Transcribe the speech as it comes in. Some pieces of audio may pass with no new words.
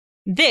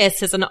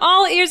This is an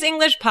All Ears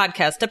English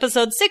podcast,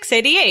 episode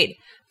 688,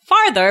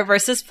 Farther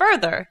versus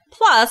Further,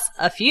 plus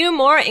a few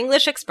more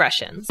English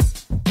expressions.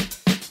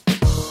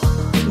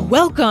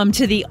 Welcome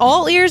to the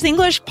All Ears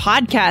English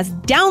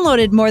podcast,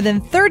 downloaded more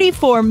than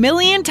 34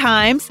 million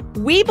times.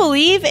 We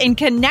believe in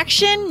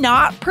connection,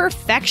 not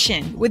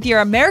perfection, with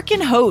your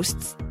American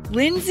hosts,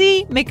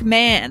 Lindsay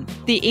McMahon,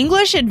 the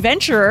English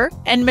adventurer,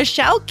 and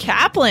Michelle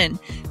Kaplan,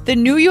 the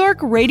New York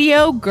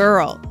radio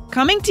girl.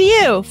 Coming to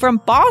you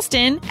from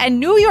Boston and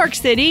New York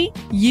City,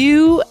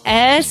 USA.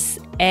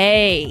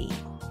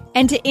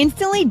 And to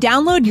instantly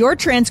download your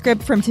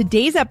transcript from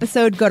today's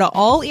episode, go to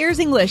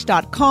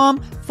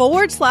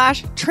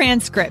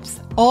allearsenglish.com/transcripts.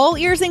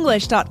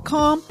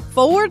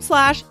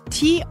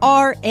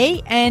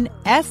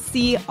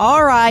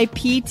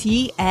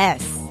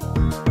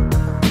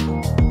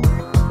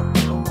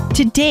 Allearsenglish.com/transcripts.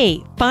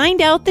 Today,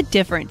 find out the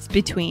difference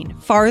between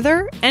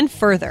farther and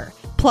further.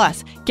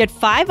 Plus, get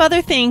 5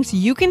 other things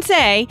you can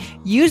say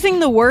using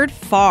the word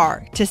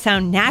far to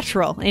sound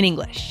natural in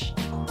English.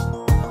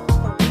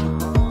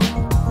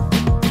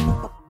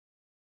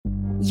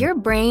 Your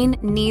brain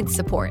needs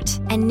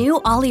support, and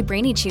new Ollie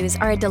Brainy Chews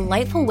are a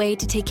delightful way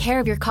to take care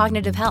of your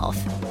cognitive health.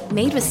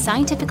 Made with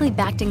scientifically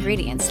backed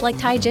ingredients like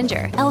Thai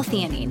ginger,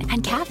 L-theanine,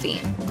 and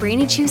caffeine,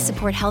 Brainy Chews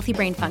support healthy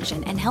brain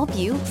function and help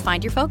you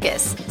find your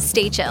focus,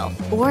 stay chill,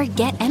 or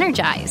get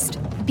energized.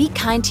 Be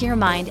kind to your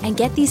mind and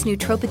get these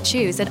nootropic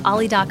chews at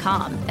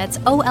ollie.com. That's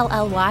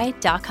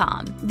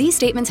OLLY.com. These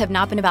statements have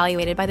not been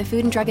evaluated by the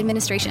Food and Drug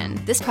Administration.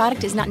 This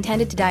product is not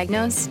intended to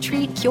diagnose,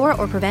 treat, cure,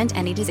 or prevent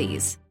any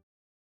disease.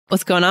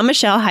 What's going on,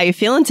 Michelle? How you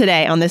feeling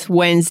today on this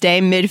Wednesday,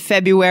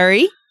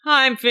 mid-February?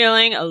 I'm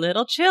feeling a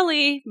little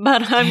chilly,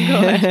 but I'm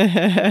good.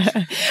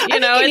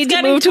 It's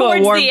getting to a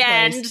towards warm the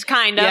place. end,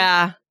 kind of.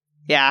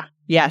 Yeah.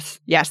 Yes.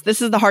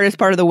 This is the hardest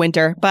part of the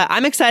winter, but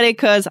I'm excited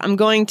because I'm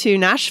going to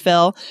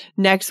Nashville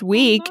next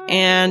week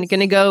and going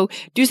to go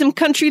do some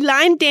country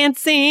line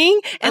dancing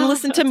and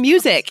listen to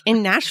music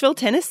in Nashville,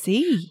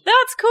 Tennessee.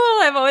 That's cool.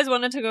 I've always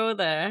wanted to go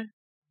there.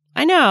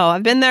 I know.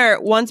 I've been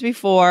there once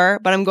before,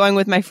 but I'm going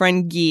with my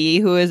friend Guy,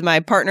 who is my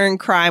partner in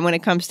crime when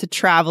it comes to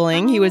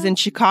traveling. He was in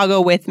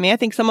Chicago with me. I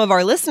think some of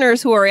our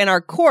listeners who are in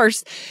our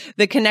course,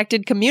 The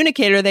Connected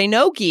Communicator, they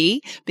know Guy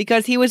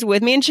because he was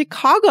with me in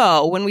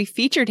Chicago when we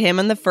featured him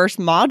in the first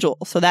module.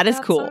 So that's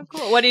cool. So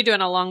cool. What are you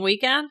doing, a long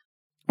weekend?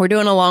 We're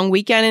doing a long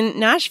weekend in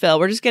Nashville.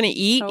 We're just going to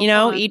eat,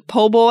 eat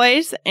po'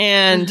 boys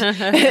and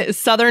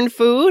Southern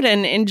food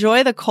and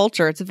enjoy the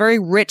culture. It's a very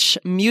rich,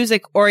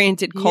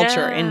 music-oriented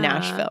culture in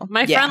Nashville.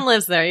 My friend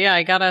lives there. Yeah,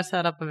 I got to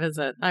set up a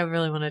visit. I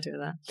really want to do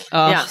that.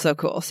 Oh, so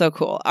cool. So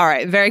cool. All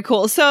right. Very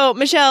cool. So,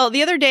 Michelle,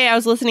 the other day I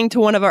was listening to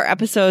one of our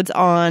episodes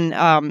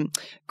on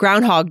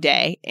Groundhog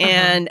Day,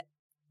 and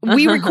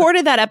we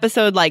recorded that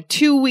episode like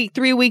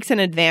 3 weeks in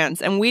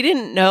advance, and we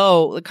didn't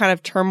know the kind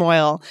of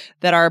turmoil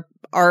that our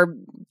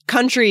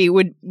country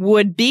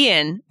would be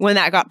in when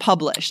that got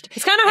published.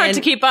 It's kind of hard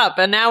to keep up,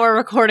 and now we're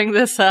recording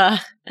this.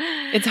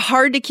 It's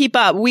hard to keep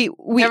up. We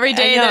every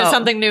day there's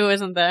something new,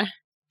 isn't there?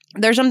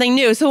 There's something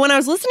new. So when I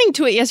was listening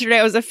to it yesterday,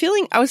 I was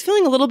feeling a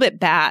little bit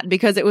bad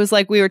because it was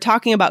like we were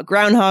talking about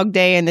Groundhog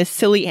Day and this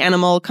silly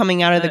animal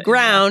coming out of the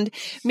ground. Yeah.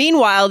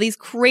 Meanwhile, these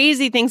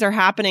crazy things are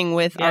happening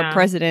with our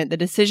president, the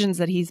decisions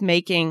that he's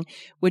making,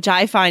 which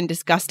I find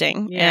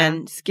disgusting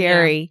and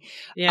scary.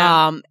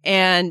 Yeah.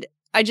 And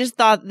I just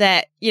thought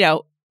that,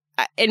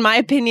 in my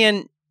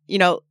opinion,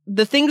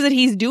 the things that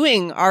he's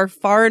doing are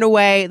far and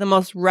away the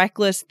most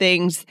reckless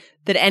things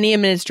that any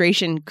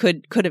administration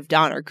could have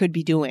done or could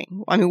be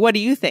doing. I mean, what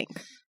do you think?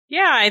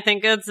 Yeah, I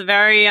think it's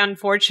very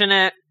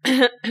unfortunate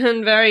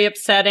and very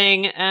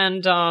upsetting,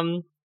 and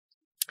it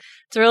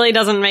really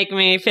doesn't make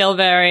me feel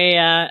very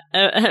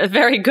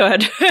very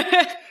good.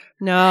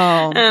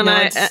 No. And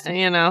it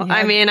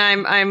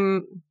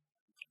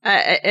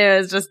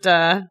was just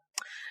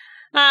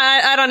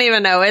I don't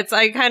even know.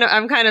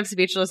 I'm kind of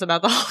speechless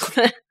about the whole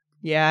thing.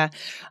 Yeah,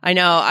 I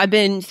know. I've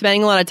been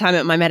spending a lot of time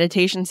at my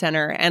meditation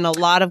center, and a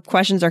lot of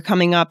questions are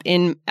coming up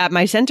at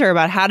my center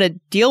about how to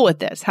deal with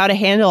this, how to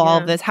handle all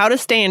of this, how to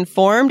stay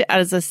informed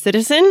as a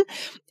citizen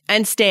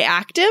and stay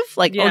active,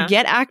 or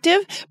get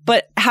active,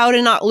 but how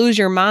to not lose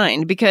your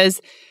mind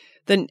because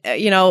and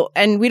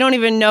we don't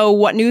even know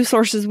what news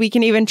sources we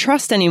can even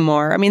trust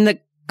anymore. I mean, the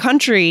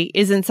country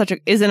is in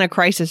a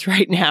crisis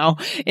right now,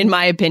 in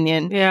my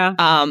opinion. Yeah.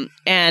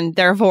 And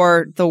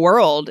therefore the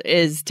world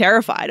is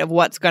terrified of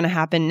what's going to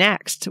happen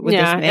next with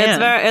this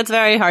man. It's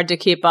very hard to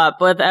keep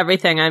up with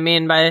everything. I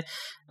mean, by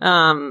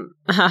to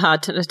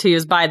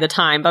use by the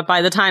time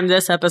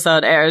this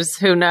episode airs,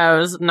 who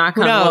knows? Knock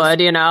on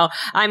wood,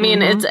 I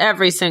mean, it's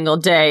every single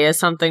day is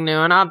something new.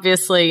 And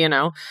obviously,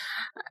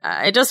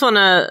 I just want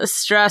to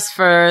stress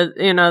for,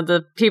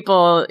 the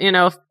people,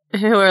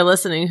 who are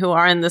listening, who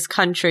are in this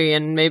country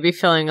and maybe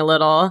feeling a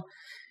little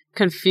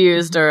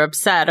confused or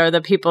upset, or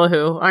the people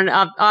who aren't,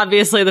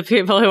 obviously the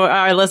people who are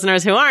our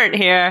listeners who aren't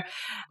here,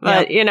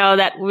 but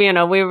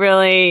we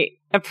really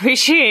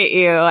appreciate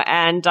you,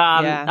 and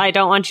I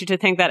don't want you to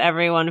think that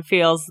everyone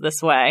feels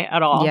this way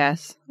at all.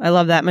 Yes, I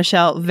love that,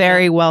 Michelle.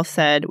 Very well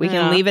said. We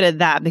can leave it at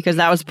that because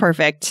that was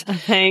perfect.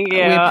 Thank you.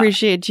 We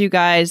appreciate you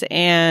guys.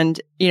 And,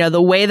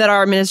 the way that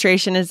our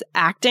administration is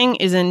acting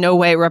is in no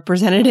way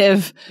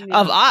representative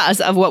of us,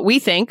 of what we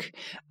think.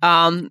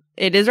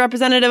 It is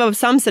representative of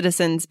some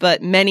citizens,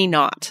 but many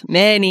not.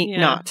 Many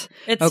not.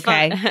 It's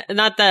okay.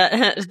 Not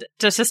that,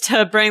 just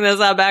to bring this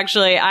up,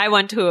 actually, I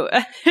went to,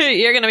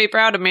 you're going to be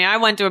proud of me. I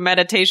went to a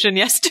meditation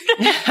yesterday.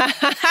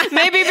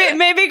 maybe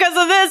because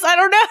of this. I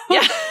don't know.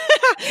 Yeah.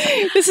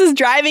 This is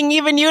driving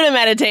even you to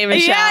meditate,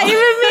 Michelle. Yeah, even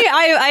me.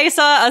 I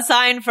saw a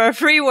sign for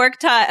free work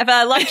time,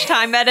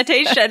 lunchtime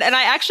meditation, and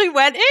I actually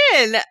went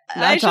in. That's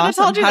I should have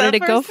told you. How did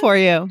it go for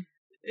you?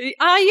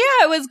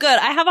 Yeah, it was good.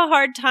 I have a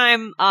hard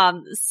time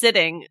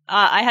sitting.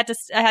 I had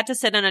to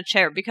sit in a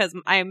chair because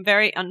I'm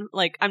very I'm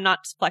not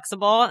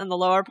flexible in the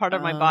lower part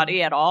of my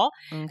body at all,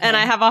 and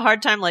I have a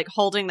hard time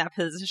holding that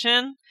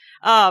position.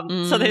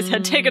 So they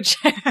said take a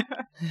chair.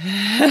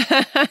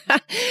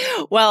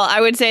 Well, I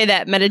would say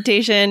that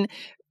meditation,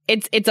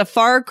 it's a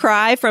far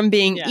cry from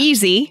being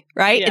easy,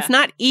 right? Yeah. It's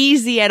not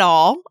easy at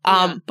all,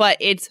 but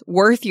it's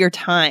worth your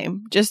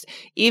time. Just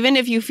even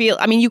if you feel,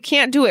 you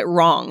can't do it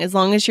wrong as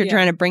long as you're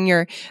trying to bring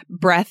your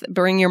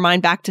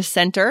mind back to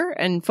center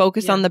and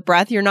focus on the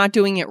breath. You're not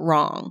doing it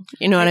wrong.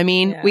 You know what I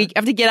mean? Yeah. We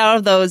have to get out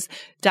of those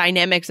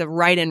dynamics of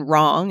right and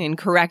wrong and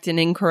correct and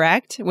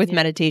incorrect with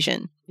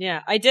meditation.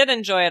 Yeah, I did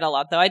enjoy it a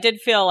lot, though. I did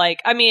feel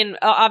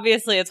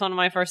obviously it's one of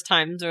my first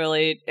times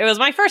it was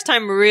my first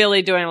time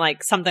really doing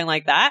something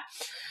like that.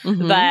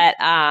 Mm-hmm. But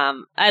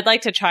I'd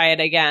like to try it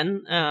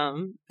again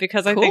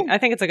because I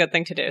think it's a good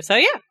thing to do. So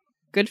yeah.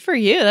 Good for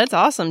you. That's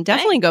awesome.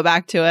 Definitely go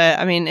back to it.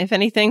 If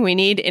anything, we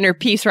need inner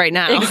peace right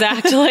now.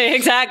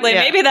 Exactly.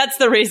 Yeah. Maybe that's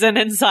the reason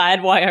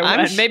inside why I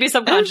went. Maybe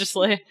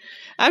subconsciously.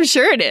 I'm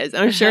sure it is.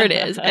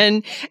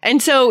 And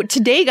so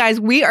today, guys,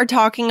 we are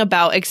talking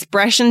about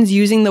expressions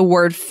using the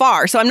word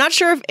far. So I'm not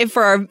sure if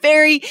for our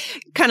very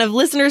kind of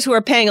listeners who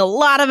are paying a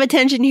lot of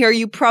attention here,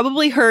 you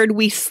probably heard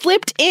we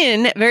slipped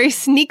in very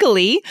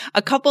sneakily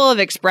a couple of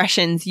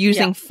expressions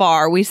using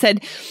far. We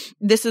said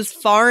this is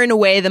far and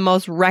away the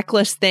most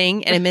reckless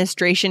thing an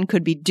administration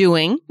could be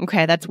doing.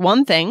 Okay, that's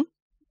one thing.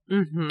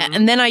 Mm-hmm.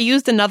 And then I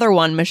used another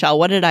one, Michelle.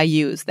 What did I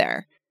use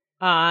there?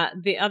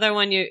 The other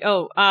one did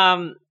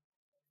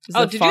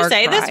you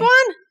say this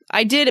one?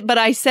 I did, but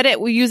I said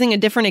it using a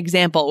different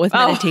example with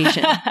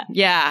meditation.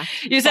 Yeah.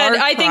 You said,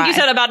 I think you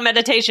said about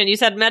meditation. You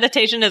said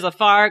meditation is a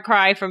far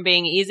cry from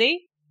being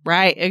easy.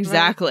 Right.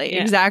 Exactly. Right?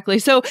 Yeah. Exactly.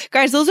 So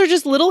guys, those are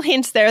just little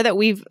hints there that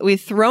we've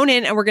thrown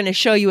in, and we're going to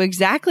show you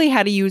exactly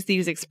how to use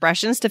these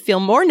expressions to feel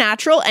more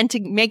natural and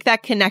to make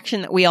that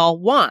connection that we all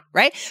want.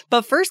 Right.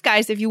 But first,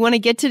 guys, if you want to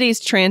get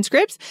today's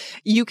transcripts,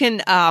 you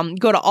can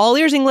go to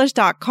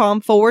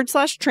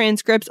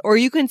allearsenglish.com/transcripts, or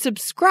you can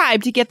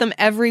subscribe to get them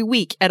every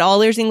week at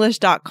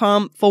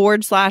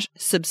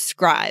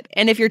allearsenglish.com/subscribe.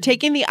 And if you're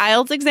taking the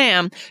IELTS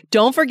exam,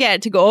 don't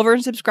forget to go over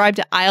and subscribe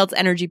to IELTS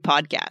Energy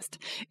Podcast.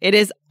 It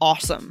is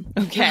awesome.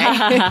 Okay.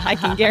 I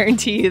can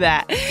guarantee you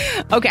that.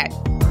 Okay.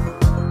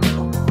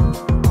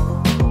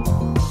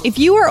 If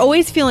you are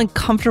always feeling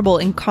comfortable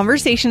in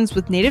conversations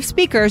with native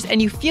speakers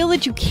and you feel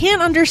that you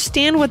can't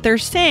understand what they're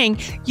saying,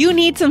 you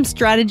need some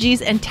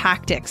strategies and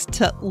tactics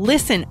to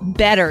listen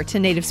better to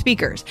native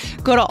speakers.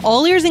 Go to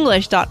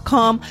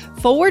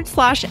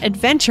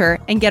allearsenglish.com/adventure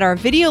and get our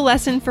video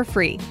lesson for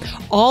free.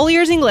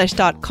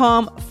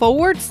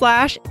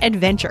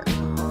 allearsenglish.com/adventure.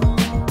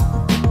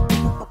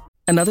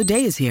 Another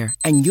day is here,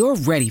 and you're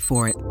ready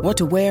for it. What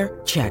to wear?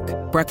 Check.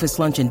 Breakfast,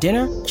 lunch, and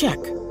dinner?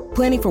 Check.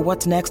 Planning for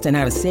what's next and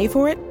how to save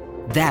for it?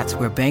 That's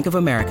where Bank of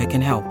America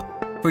can help.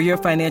 For your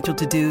financial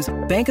to-dos,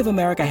 Bank of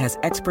America has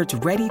experts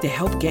ready to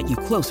help get you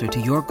closer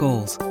to your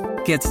goals.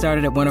 Get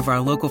started at one of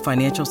our local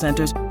financial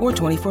centers or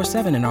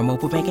 24/7 in our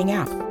mobile banking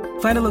app.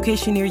 Find a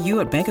location near you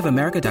at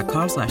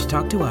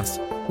bankofamerica.com/talktous.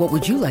 What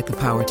would you like the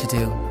power to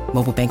do?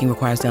 Mobile banking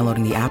requires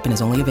downloading the app and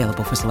is only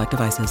available for select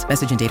devices.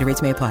 Message and data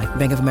rates may apply.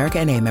 Bank of America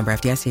N.A., member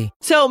FDIC.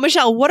 So,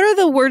 Michelle, what are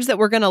the words that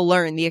we're going to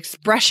learn, the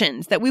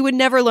expressions that we would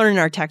never learn in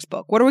our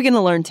textbook? What are we going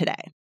to learn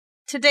today?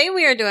 Today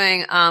we are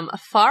doing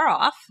far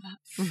off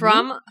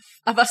from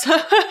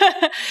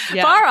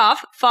far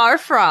off, far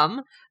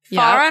from,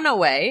 far and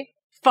away,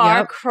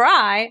 far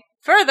cry,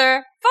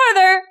 further,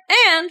 farther,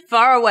 and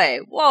far away.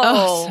 Whoa.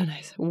 Oh, so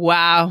nice.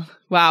 Wow.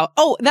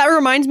 Oh, that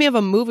reminds me of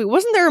a movie.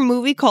 Wasn't there a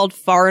movie called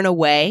Far and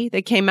Away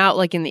that came out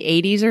in the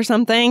 80s or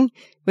something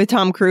with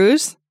Tom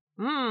Cruise?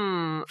 I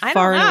don't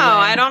know.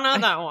 I don't know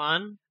that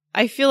one.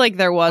 I feel like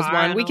there was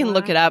one. We can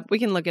look it up. We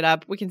can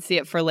see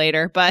it for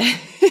later. But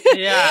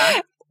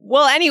yeah.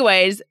 Well,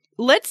 anyways,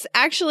 let's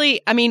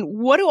actually,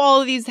 what do all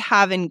of these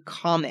have in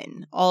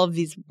common? All of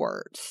these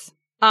words?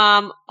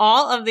 All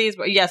of these,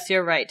 yes,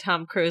 you're right.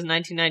 Tom Cruise,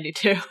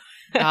 1992.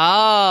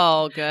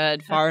 Oh,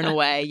 good. Far and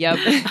away. Yep.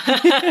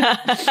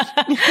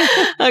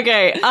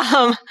 Okay.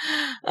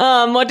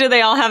 What do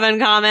they all have in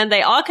common?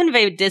 They all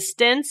convey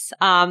distance,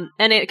 and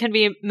it can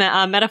be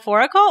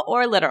metaphorical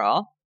or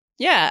literal.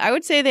 Yeah, I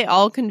would say they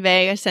all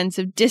convey a sense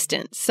of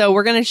distance. So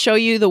we're going to show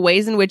you the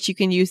ways in which you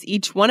can use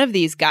each one of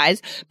these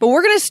guys, but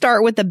we're going to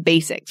start with the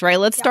basics, right?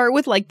 Let's start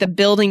with like the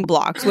building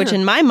blocks, which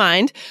in my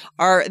mind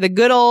are the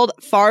good old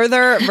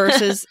farther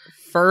versus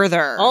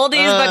further.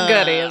 Oldies but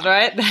goodies,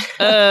 right?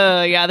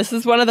 Yeah, this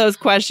is one of those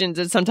questions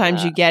that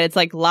sometimes you get. It's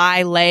like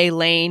lie, lay,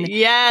 lane.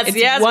 Yes,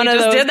 we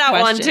just did that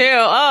questions. one too.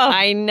 Oh,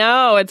 I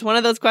know. It's one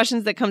of those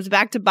questions that comes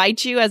back to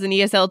bite you as an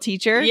ESL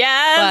teacher.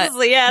 Yes,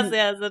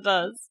 it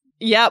does.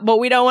 Yeah, but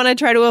we don't want to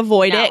try to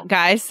avoid it,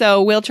 guys.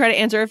 So we'll try to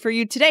answer it for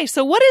you today.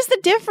 So what is the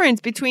difference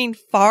between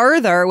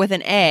farther with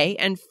an A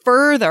and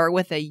further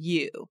with a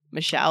U?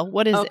 Michelle,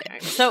 what is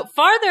it? So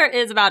farther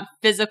is about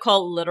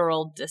physical,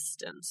 literal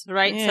distance,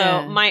 right?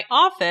 Yeah. So my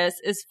office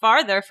is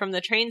farther from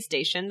the train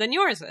station than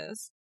yours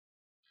is.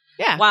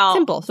 Yeah,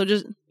 simple. So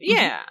just...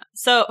 Yeah.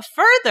 So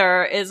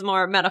further is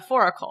more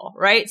metaphorical,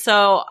 right?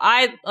 So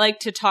I'd like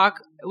to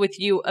talk with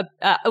you.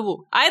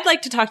 I'd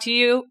like to talk to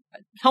you.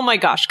 Oh my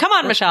gosh. Come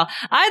on, Michelle.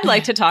 I'd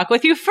like to talk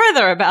with you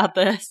further about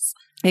this.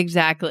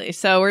 Exactly.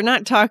 So we're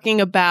not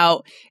talking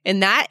about, in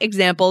that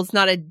example, it's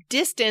not a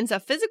distance, a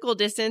physical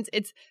distance.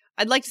 It's,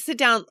 I'd like to sit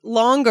down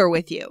longer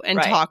with you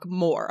and talk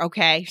more.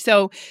 Okay.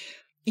 So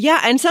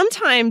yeah. And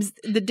sometimes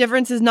the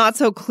difference is not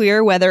so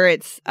clear whether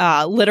it's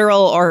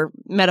literal or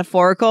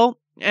metaphorical.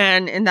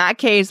 And in that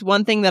case,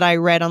 one thing that I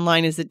read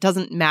online is it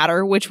doesn't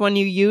matter which one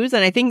you use.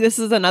 And I think this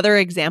is another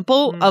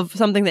example of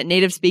something that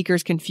native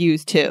speakers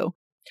confuse too.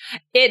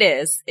 It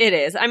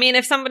is. I mean,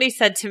 if somebody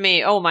said to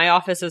me, "Oh, my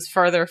office is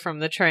further from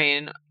the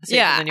train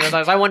station than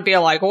yours," I wouldn't be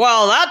like,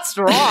 "Well, that's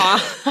wrong."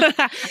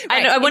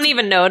 I wouldn't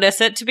even notice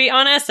it, to be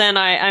honest. And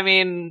I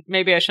mean,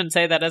 maybe I shouldn't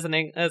say that as an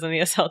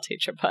ESL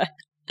teacher, but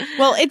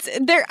well, it's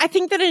there. I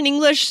think that in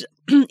English,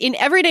 in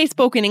everyday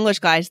spoken English,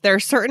 guys, there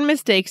are certain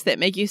mistakes that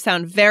make you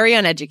sound very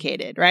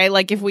uneducated, right?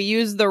 Like if we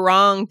use the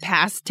wrong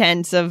past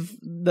tense of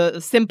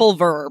the simple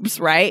verbs,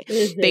 right?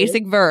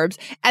 Basic verbs.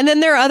 And then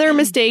there are other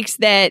mistakes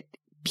that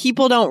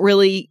people don't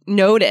really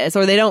notice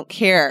or they don't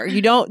care.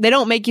 They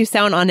don't make you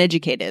sound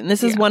uneducated. And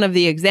this is one of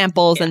the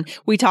examples. Yeah. And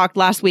we talked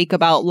last week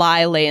about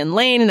lie, lay, and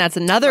lane. And that's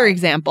another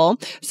example.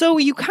 So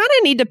you kind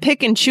of need to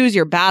pick and choose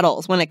your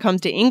battles when it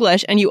comes to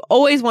English. And you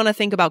always want to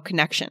think about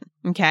connection.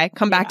 Okay.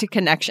 Come back to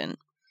connection.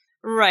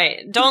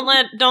 Right. Don't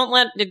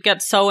let it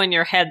get so in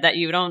your head that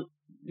you don't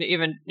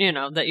even,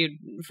 that you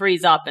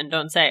freeze up and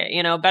don't say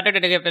it. Better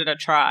to give it a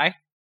try.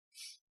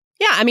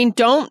 Yeah, I mean,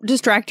 don't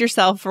distract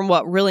yourself from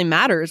what really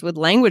matters with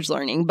language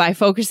learning by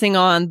focusing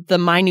on the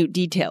minute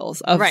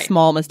details of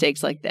small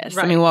mistakes like this.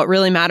 Right. I mean, what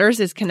really matters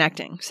is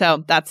connecting.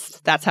 So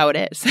that's how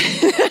it is.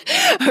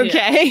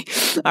 Okay.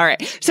 Yeah.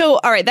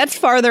 All right. That's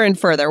farther and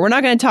further. We're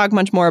not going to talk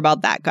much more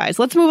about that, guys.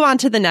 Let's move on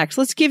to the next.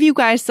 Let's give you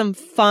guys some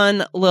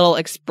fun little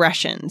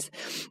expressions.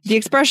 The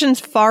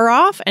expressions far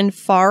off and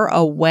far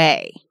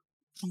away.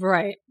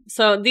 Right.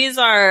 So these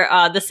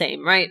are the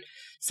same, right?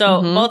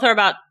 So both are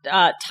about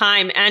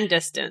time and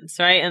distance,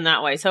 right? In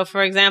that way. So,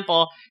 for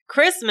example,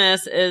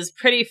 Christmas is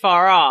pretty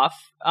far off,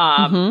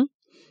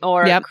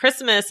 or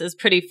Christmas is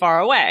pretty far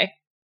away.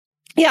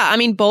 Yeah, I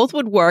mean, both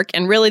would work.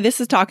 And really,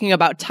 this is talking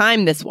about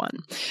time, this one,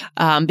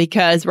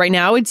 because right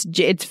now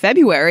it's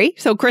February.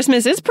 So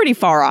Christmas is pretty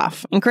far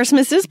off and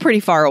Christmas is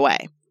pretty far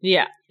away.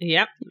 Yeah.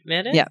 Yep.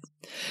 It is.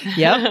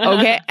 Yep.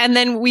 Okay. And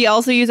then we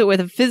also use it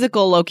with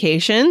physical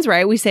locations,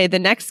 right? We say the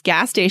next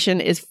gas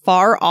station is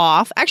far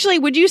off. Actually,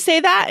 would you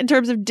say that in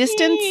terms of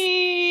distance?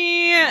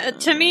 Yeah,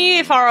 to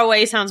me, far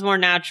away sounds more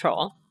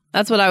natural.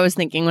 That's what I was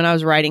thinking when I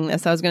was writing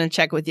this. I was going to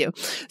check with you.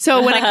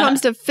 So when it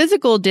comes to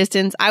physical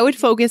distance, I would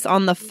focus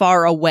on the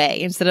far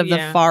away instead of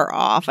the far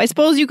off. I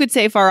suppose you could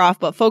say far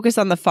off, but focus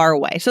on the far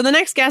away. So the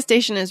next gas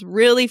station is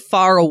really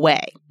far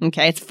away.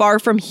 Okay. It's far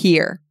from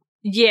here.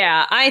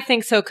 Yeah, I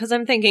think so, because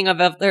I'm thinking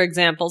of other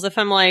examples. If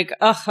I'm like,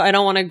 I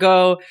don't want to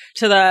go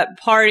to that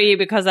party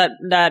because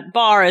that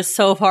bar is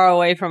so far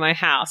away from my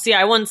house. Yeah,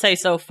 I wouldn't say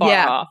so far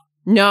off.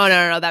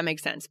 No. That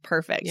makes sense.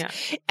 Perfect. Yeah.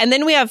 And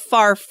then we have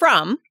far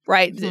from,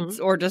 right? It's,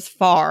 or just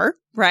far,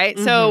 right?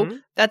 So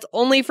that's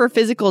only for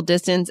physical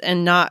distance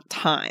and not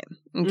time.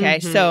 Okay.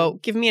 So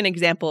give me an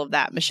example of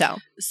that, Michelle.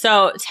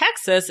 So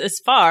Texas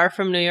is far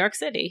from New York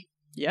City.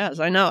 Yes,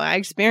 I know. I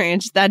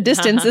experienced that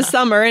distance this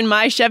summer in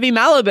my Chevy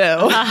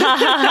Malibu,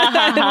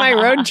 my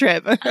road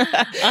trip.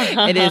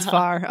 It is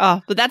far.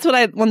 Oh, but that's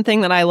one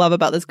thing that I love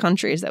about this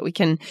country is that we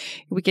can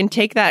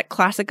take that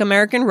classic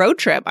American road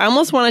trip. I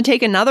almost want to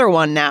take another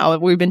one now.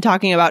 We've been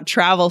talking about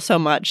travel so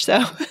much.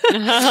 So,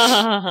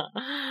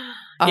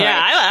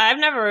 I've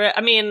never.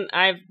 I mean,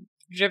 I've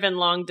driven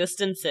long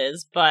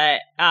distances,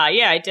 but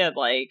I did.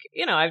 Like,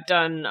 I've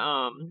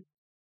done.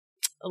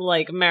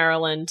 Like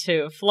Maryland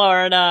to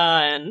Florida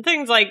and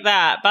things like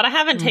that. But I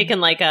haven't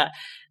taken like a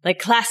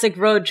classic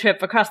road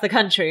trip across the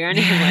country or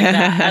anything like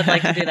that. I'd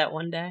like to do that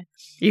one day.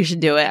 You should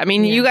do it. I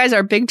mean, you guys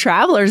are big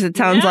travelers, it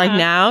sounds like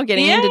now,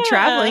 getting into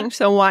traveling.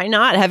 So why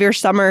not have your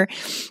summer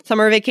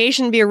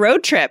vacation be a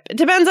road trip? It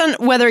depends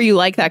on whether you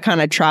like that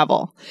kind of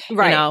travel.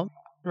 Right.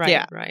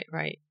 Right.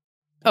 Right.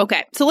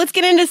 Okay, so let's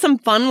get into some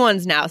fun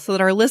ones now so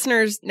that our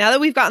listeners, now that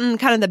we've gotten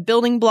kind of the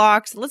building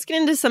blocks, let's get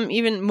into some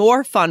even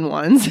more fun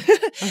ones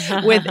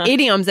with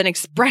idioms and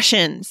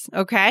expressions,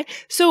 okay?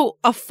 So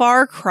a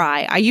far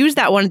cry, I used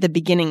that one at the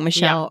beginning,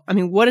 Michelle. Yeah. I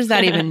mean, what does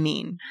that even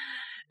mean?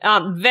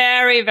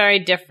 Very, very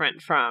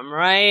different from,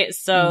 right?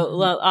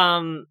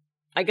 So,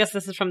 I guess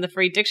this is from the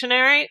Free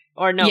Dictionary,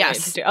 or no?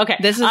 Yes. Okay.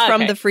 This is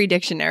from the Free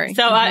Dictionary.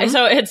 So,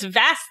 so it's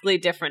vastly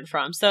different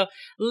from. So,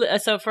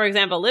 for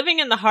example, living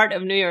in the heart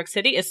of New York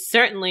City is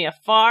certainly a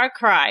far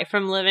cry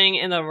from living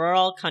in the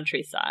rural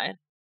countryside.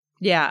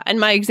 Yeah, and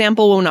my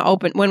example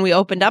when we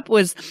opened up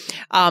was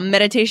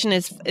meditation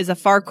is a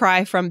far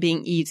cry from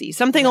being easy.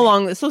 Something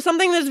along this, so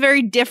something that's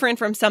very different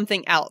from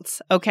something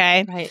else.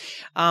 Okay, right.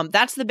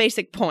 That's the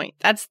basic point.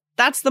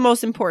 That's the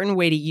most important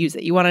way to use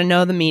it. You want to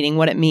know the meaning,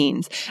 what it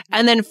means,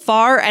 and then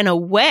far and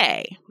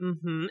away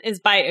is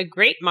by a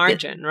great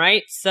margin,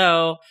 right?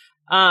 So,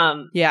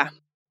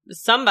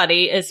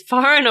 somebody is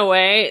far and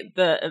away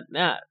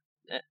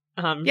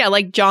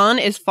like John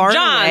is far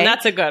John, away.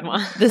 That's a good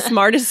one. The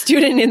smartest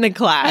student in the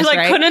class.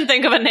 I couldn't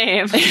think of a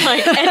name,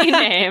 like any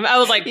name. I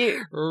was like,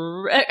 you're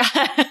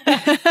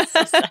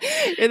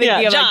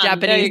thinking of like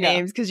Japanese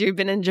names because you've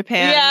been in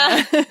Japan.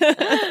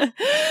 Yeah,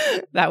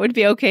 that would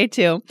be okay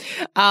too.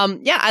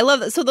 I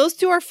love that. So those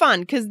two are fun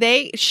because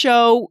they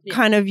show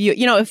kind of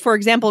if, for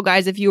example,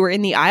 guys, if you were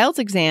in the IELTS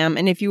exam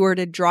and if you were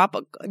to drop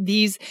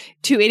these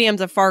two idioms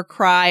of far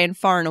cry and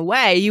far and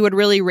away, you would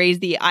really raise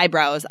the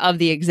eyebrows of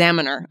the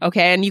examiner.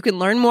 Okay, and you can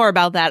learn more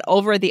about that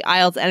over at the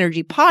IELTS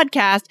Energy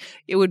podcast.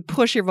 It would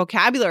push your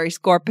vocabulary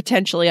score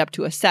potentially up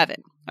to a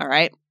 7. All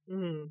right.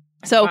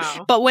 So,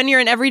 but when you're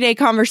in everyday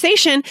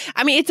conversation,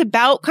 I mean, it's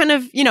about kind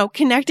of,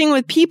 connecting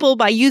with people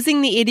by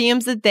using the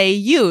idioms that they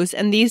use.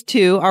 And these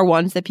two are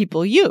ones that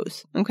people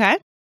use. Okay.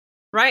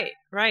 Right.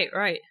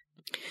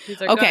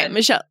 These are okay, good.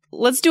 Michelle,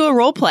 let's do a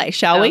role play,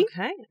 shall we?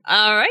 Okay.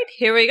 All right.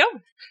 Here we go.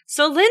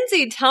 So,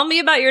 Lindsay, tell me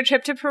about your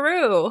trip to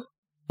Peru.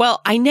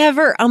 Well, I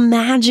never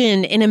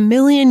imagined in a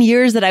million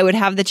years that I would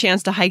have the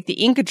chance to hike the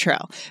Inca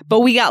Trail, but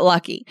we got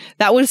lucky.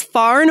 That was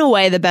far and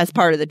away the best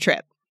part of the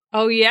trip.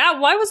 Oh, yeah?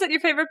 Why was that your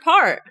favorite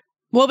part?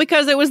 Well,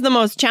 because it was the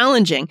most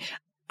challenging.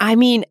 I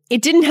mean,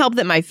 it didn't help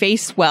that my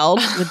face swelled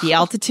with the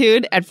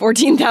altitude at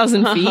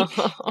 14,000 feet,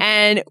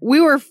 and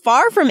we were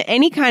far from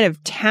any kind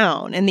of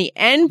town, and the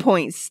end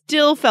point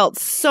still felt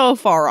so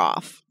far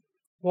off.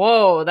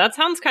 Whoa, that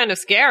sounds kind of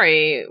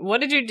scary.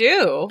 What did you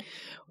do?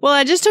 Well,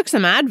 I just took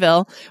some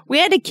Advil. We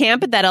had to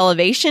camp at that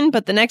elevation,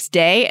 but the next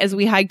day, as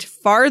we hiked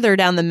farther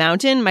down the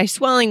mountain, my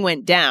swelling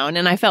went down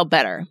and I felt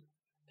better.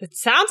 It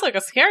sounds like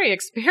a scary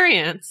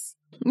experience.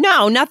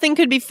 No, nothing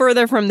could be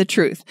further from the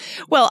truth.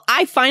 Well,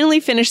 I finally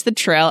finished the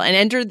trail and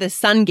entered the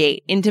Sun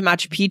Gate into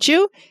Machu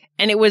Picchu,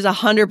 and it was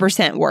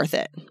 100% worth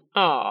it.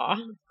 Aw.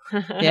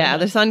 Yeah,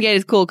 the Sun Gate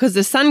is cool because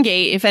the Sun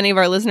Gate, if any of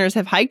our listeners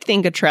have hiked the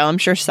Inca Trail, I'm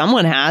sure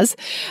someone has,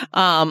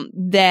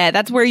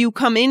 that's where you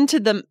come into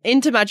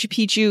Machu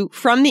Picchu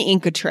from the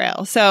Inca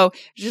Trail. So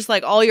just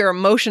like all your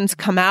emotions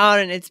come out,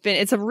 and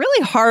it's a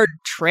really hard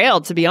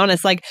trail, to be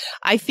honest. Like,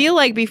 I feel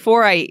like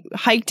before I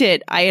hiked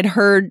it, I had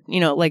heard,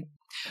 like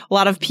a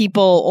lot of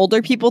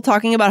older people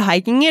talking about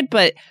hiking it,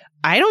 but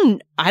I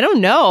don't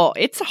know.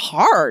 It's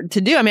hard to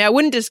do. I mean, I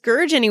wouldn't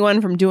discourage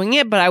anyone from doing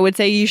it, but I would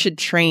say you should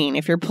train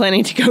if you're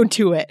planning to go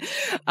do it.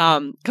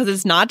 Because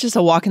it's not just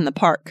a walk in the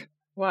park.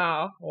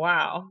 Wow.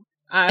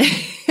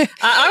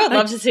 I would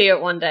love to see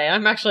it one day.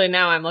 I'm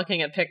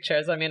looking at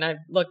pictures. I mean, I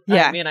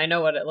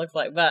know what it looked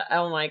like, but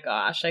oh my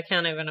gosh, I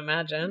can't even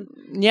imagine.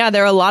 Yeah,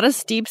 there are a lot of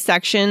steep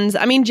sections.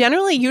 I mean,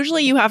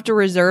 usually you have to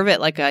reserve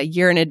it like a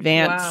year in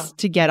advance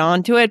to get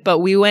onto it, but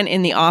we went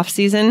in the off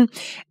season,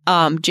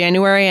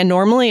 January, and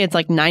normally it's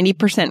like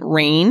 90%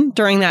 rain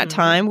during that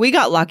time. We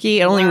got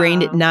lucky. It only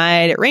rained at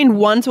night. It rained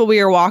once while we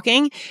were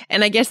walking,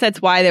 and I guess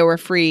that's why there were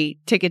free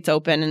tickets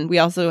open. And we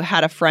also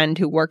had a friend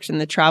who works in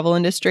the travel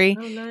industry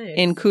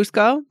in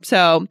Cusco.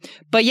 So,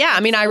 but yeah,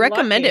 I mean, I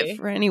recommend it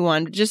for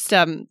anyone. Just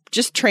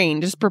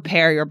train, just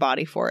prepare your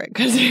body for it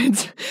because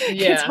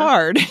it's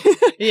hard.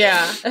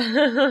 Yeah.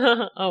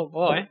 Oh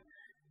boy.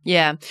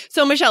 Yeah.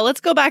 So Michelle,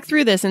 let's go back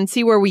through this and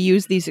see where we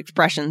use these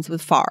expressions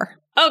with far.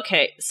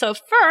 Okay, so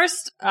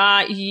first,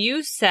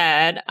 you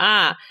said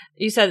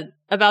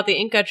about the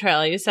Inca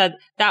Trail, you said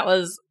that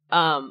was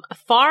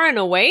far and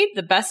away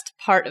the best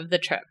part of the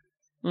trip.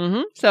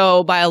 Mm-hmm.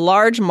 So by a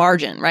large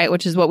margin, right?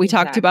 Which is what we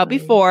talked about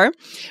before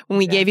when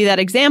we gave you that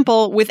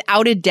example.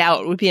 Without a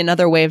doubt would be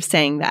another way of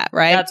saying that,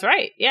 right? That's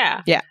right.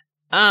 Yeah. Yeah.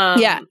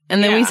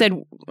 And then we said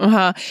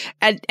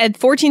at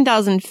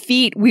 14,000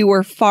 feet, we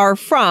were far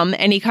from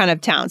any kind of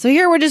town. So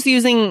here we're just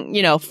using,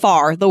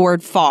 far, the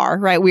word far,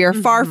 right? We are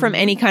far from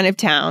any kind of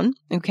town.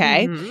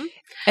 Okay. Mm-hmm.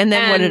 And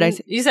then what did I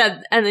say? You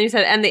said, and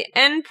the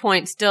end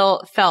point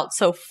still felt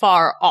so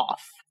far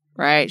off.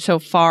 Right. So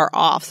far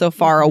off. So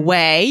far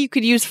away. You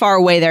could use far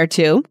away there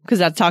too, because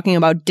that's talking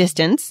about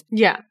distance.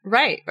 Yeah.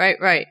 Right.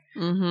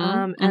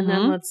 Mm-hmm. And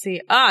then let's see.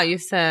 You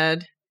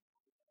said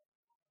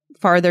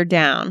farther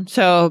down.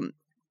 So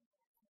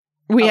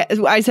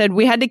I said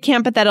we had to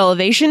camp at that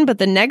elevation, but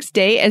the next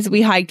day as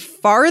we hiked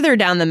farther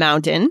down the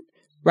mountain,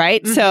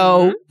 right? Mm-hmm.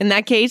 So in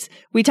that case,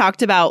 we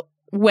talked about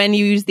when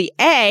you use the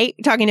A,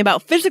 talking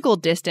about physical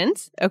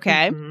distance.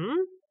 Okay. Mm-hmm.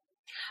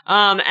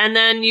 And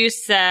then you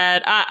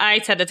said, I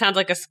said, it sounds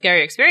like a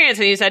scary experience.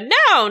 And you said,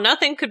 no,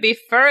 nothing could be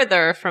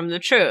further from the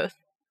truth.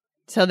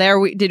 So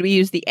did we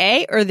use the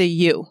A or the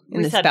U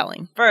in the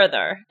spelling?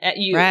 Further at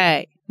U.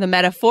 Right. The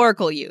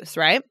metaphorical use,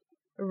 right?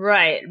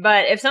 Right.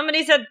 But if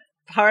somebody said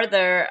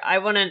farther, I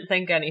wouldn't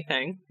think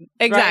anything.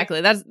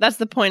 Exactly. Right? That's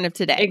the point of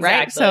today, exactly.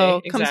 right?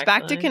 So it comes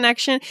back to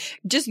connection.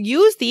 Just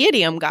use the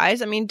idiom,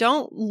 guys. I mean,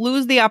 don't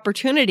lose the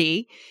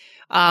opportunity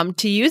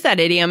to use that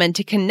idiom and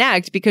to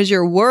connect because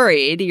you're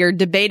worried. You're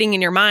debating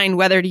in your mind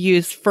whether to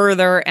use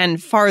further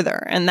and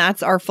farther. And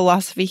that's our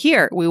philosophy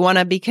here. We want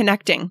to be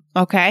connecting.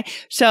 Okay.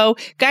 So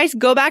guys,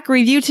 go back,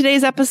 review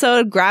today's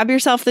episode, grab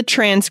yourself the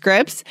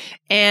transcripts,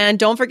 and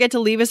don't forget to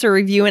leave us a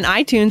review in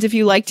iTunes if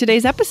you like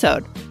today's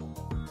episode.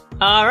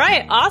 All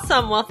right.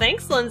 Awesome. Well,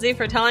 thanks, Lindsay,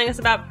 for telling us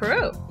about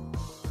Peru.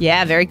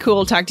 Yeah, very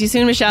cool. Talk to you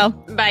soon, Michelle.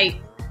 Bye.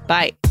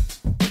 Bye.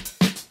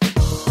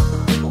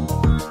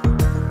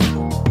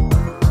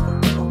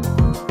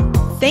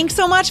 Thanks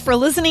so much for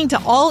listening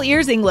to All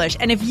Ears English.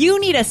 And if you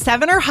need a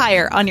 7 or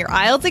higher on your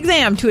IELTS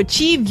exam to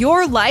achieve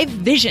your life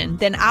vision,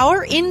 then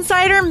our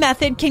Insider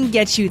Method can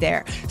get you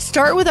there.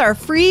 Start with our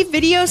free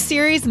video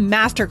series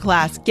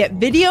masterclass. Get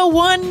video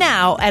 1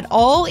 now at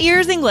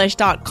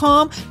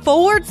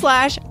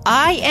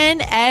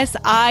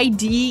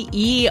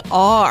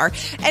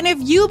allearsenglish.com/INSIDER. And if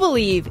you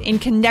believe in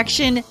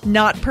connection,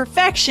 not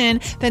perfection,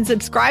 then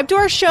subscribe to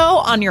our show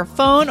on your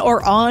phone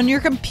or on your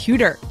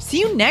computer.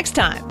 See you next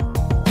time.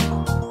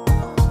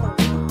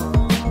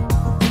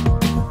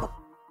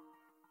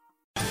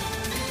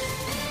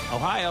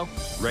 Ohio,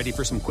 ready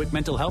for some quick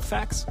mental health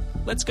facts?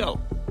 Let's go.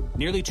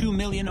 Nearly 2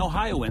 million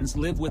Ohioans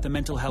live with a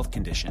mental health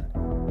condition.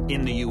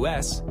 In the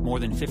U.S., more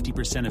than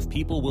 50% of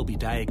people will be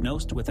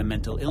diagnosed with a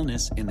mental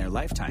illness in their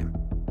lifetime.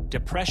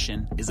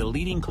 Depression is a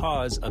leading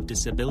cause of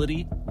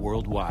disability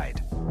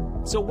worldwide.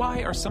 So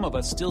why are some of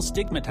us still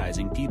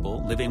stigmatizing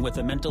people living with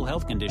a mental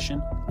health condition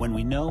when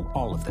we know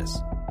all of this?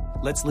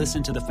 Let's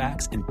listen to the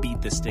facts and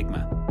beat the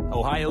stigma.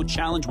 Ohio,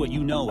 challenge what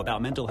you know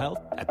about mental health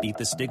at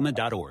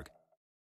beatthestigma.org.